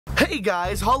Hey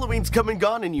guys, Halloween's come and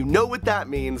gone and you know what that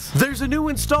means. There's a new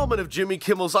installment of Jimmy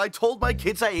Kimmel's I Told My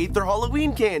Kids I Ate Their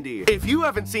Halloween Candy. If you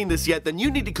haven't seen this yet, then you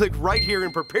need to click right here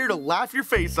and prepare to laugh your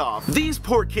face off. These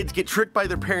poor kids get tricked by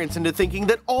their parents into thinking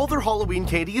that all their Halloween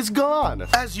candy is gone.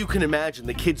 As you can imagine,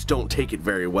 the kids don't take it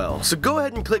very well. So go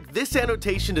ahead and click this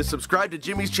annotation to subscribe to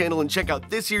Jimmy's channel and check out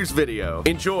this year's video.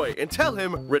 Enjoy and tell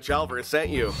him RichAlvarez sent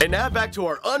you. And now back to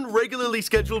our unregularly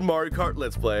scheduled Mario Kart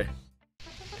Let's Play.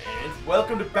 And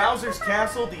welcome to Bowser's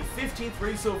Castle, the 15th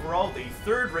race overall, the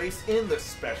third race in the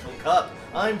Special Cup.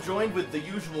 I'm joined with the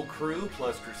usual crew,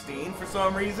 plus Christine for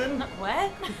some reason.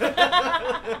 What?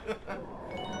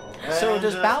 So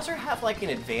does Bowser have like an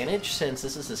advantage since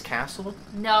this is his castle?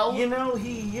 No. You know,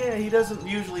 he doesn't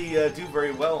usually do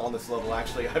very well on this level,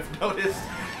 actually. I've noticed.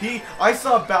 I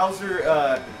saw Bowser,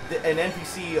 an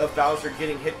NPC of Bowser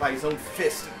getting hit by his own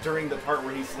fist during the part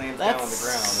where he slams down on the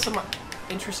ground. Some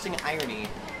interesting irony.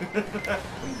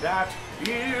 That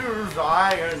is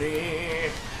irony.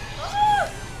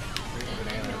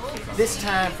 This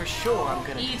time for sure I'm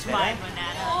gonna Eat be my better.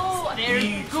 bananas. Oh, they're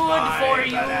good for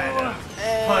you.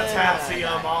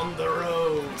 Potassium on the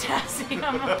road. Potassium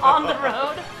on the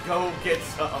road. Go get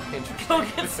some. Go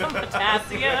get some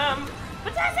potassium.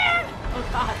 Potassium! Oh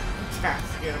god.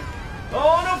 Potassium.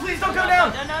 Oh no, please don't come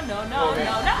down! No. Okay.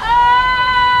 Ah!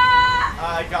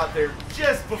 I got there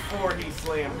just before he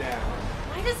slammed down.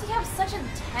 Why does he have such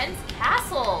intense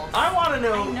castles? I want to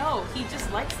know. I know, he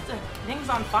just likes the things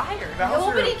on fire. Bowser,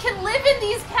 Nobody can live in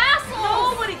these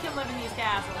castles! Nobody can live in these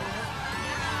castles.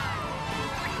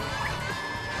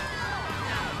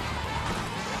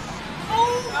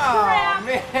 Oh crap! Oh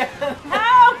man!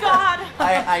 Oh god!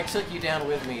 I took you down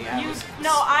with me.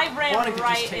 I ran wanted to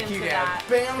right just take into you down. that.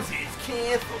 Bowser's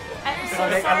Castle. I'm so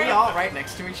Okay, are sorry. we all right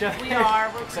next to each other? We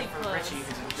are. We're Except pretty for close. Richie,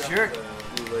 who's a jerk.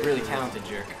 Really talented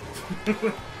jerk.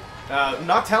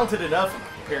 Not talented enough,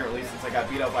 apparently, since I got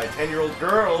beat up by a 10-year-old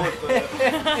girl. At the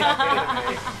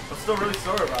anime. I'm still really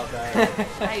sore about that.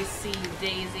 I see you,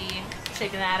 Daisy.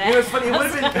 Shaking that ass. You know, it's funny.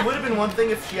 It would have been one thing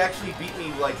if she actually beat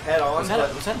me like head on. Was that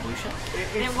a blue shell? It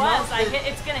It's was. not that-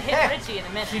 It's gonna hit Richie in a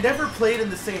minute. She never played in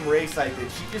the same race I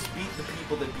did. She just beat the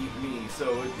people that beat me.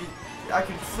 So I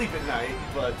could sleep at night,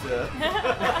 but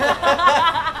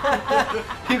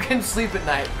You can sleep at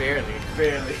night, barely.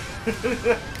 barely.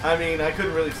 I mean, I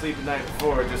couldn't really sleep at night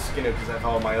before, just because I have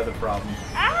all my other problems.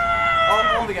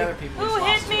 Ah! All the other people. Who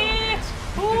hit me?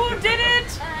 Who did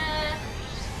it?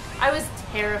 I was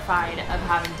terrified of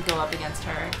having to go up against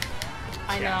her.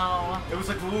 I know. It was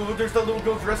like, ooh, there's that little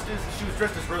girl dressed as, she was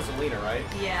dressed as Rosalina, right?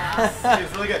 Yes. She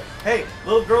was really good. Hey,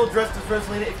 little girl dressed as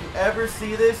Rosalina, if you ever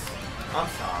see this, I'm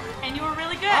sorry. And you were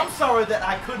really good. I'm sorry that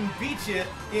I couldn't beat you.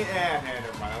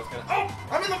 Never mind. I was gonna. Oh,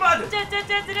 I'm in the mud.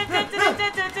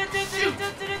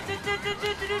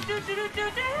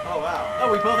 Oh wow.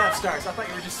 Oh, we both have stars. I thought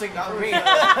you were just singing for me. Are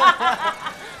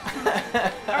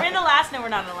we in the last? No, we're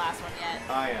not in the last one yet.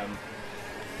 I am.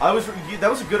 That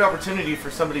was a good opportunity for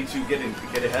somebody to get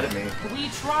ahead of me. We I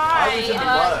was tried. in the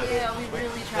mud. Yeah, we really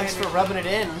tried. Thanks for rubbing it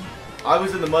in. I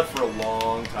was in the mud for a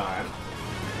long time.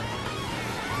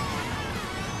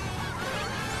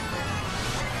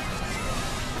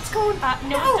 What's going on?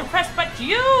 No one's depressed but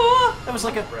you. That was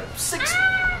like a 6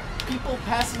 people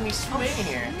passing me swing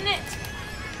here. Snit.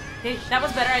 Hey, that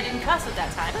was better. I didn't cuss at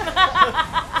that time.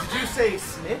 Did you say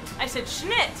snit? I said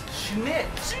Schnitt. Schnit.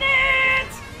 Schnitt.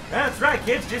 That's right,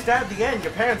 kids. Just at the end,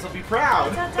 your parents will be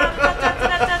proud. No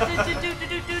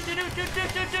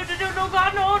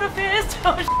God, no, the fist.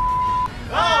 Oh,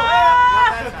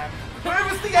 Not that time. where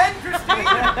was the end, Christine?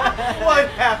 What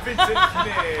happened to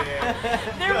Schnit?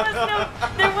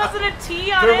 There wasn't a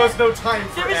T on it. There was no time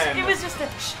for end. It was just a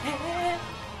Schnitt.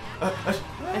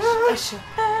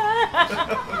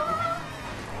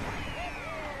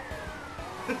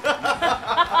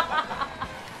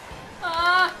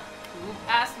 Who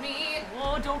passed me?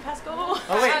 Whoa, don't pass go. Oh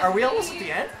wait, are we almost at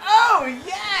the end? Oh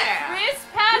yeah! Chris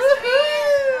passed me!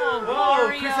 Oh, Whoa,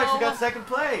 Mario. Chris actually got second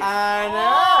place. I know.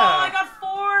 Oh, I got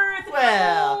fourth.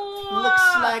 Well, No. looks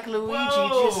like Luigi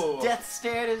Whoa. just death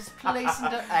stared his place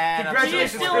into.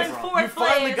 Congratulations, You're still in Chris. fourth You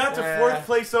finally place. got to Yeah. fourth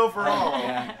place overall.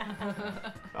 Yeah.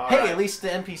 All Hey, right. at least the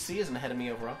NPC isn't ahead of me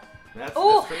overall. That's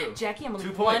Oh, true. Jackie, I'm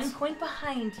 2 1 points. point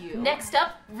behind you. Next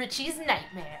up, Richie's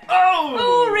Nightmare. Oh!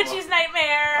 Oh, Richie's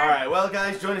Nightmare. All right, well,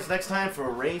 guys, join us next time for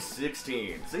race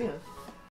 16. See ya.